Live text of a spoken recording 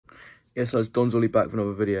Yes, guys, Don's Ollie back for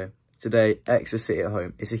another video. Today, Exeter City at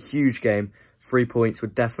home. It's a huge game. 3 points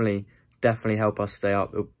would definitely help us stay up.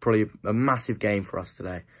 It'll probably a massive game for us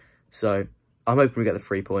today. So I'm hoping we get the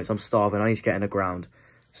 3 points. I'm starving. I need to get in the ground.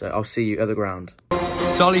 So I'll see you at the ground.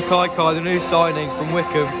 Solly Kai, the new signing from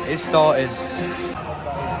Wickham, is starting.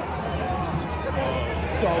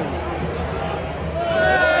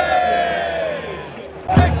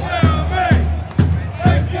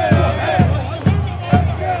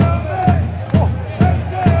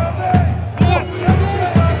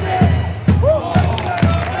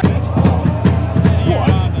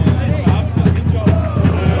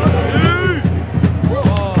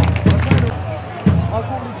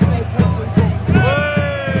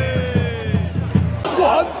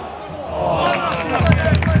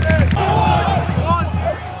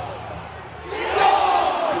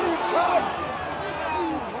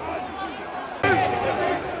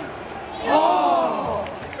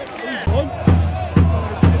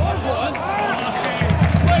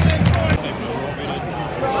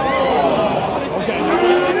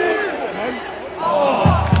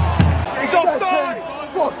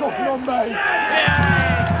 On, mate. Yeah!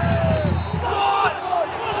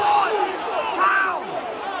 How?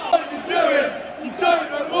 What are you doing? You don't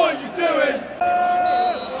know what you're doing.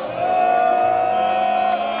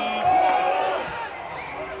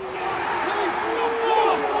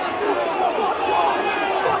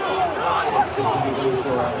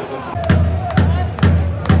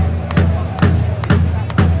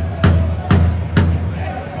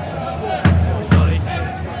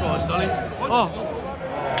 Oh!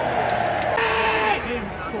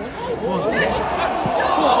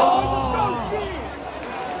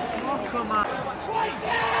 Come on.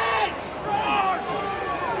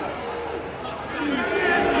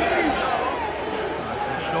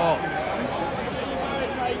 Shots.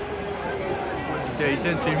 What's he do? He's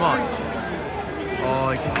doing too much. Oh,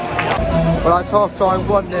 he gets... Well, that's half time,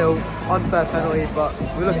 1-0. Unfair penalty, but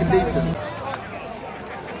we're looking decent.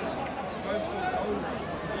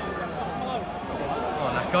 Oh,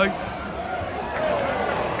 let go.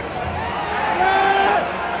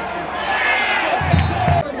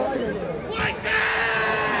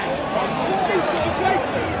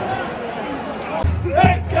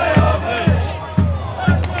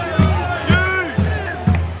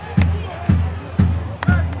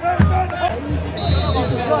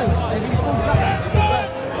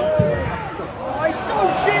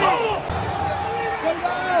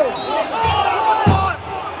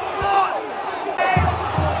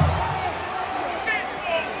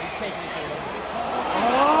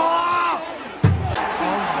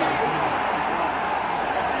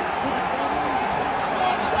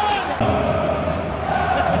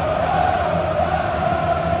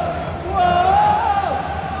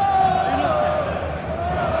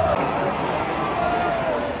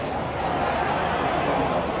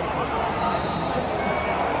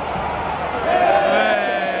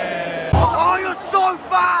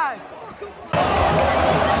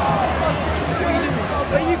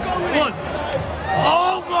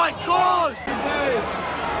 Oh my God!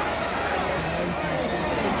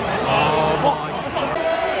 Oh my God!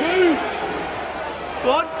 Shoot!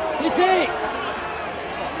 What? Hit it!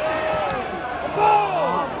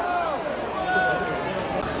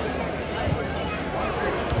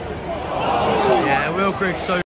 Yeah, Will Griggs so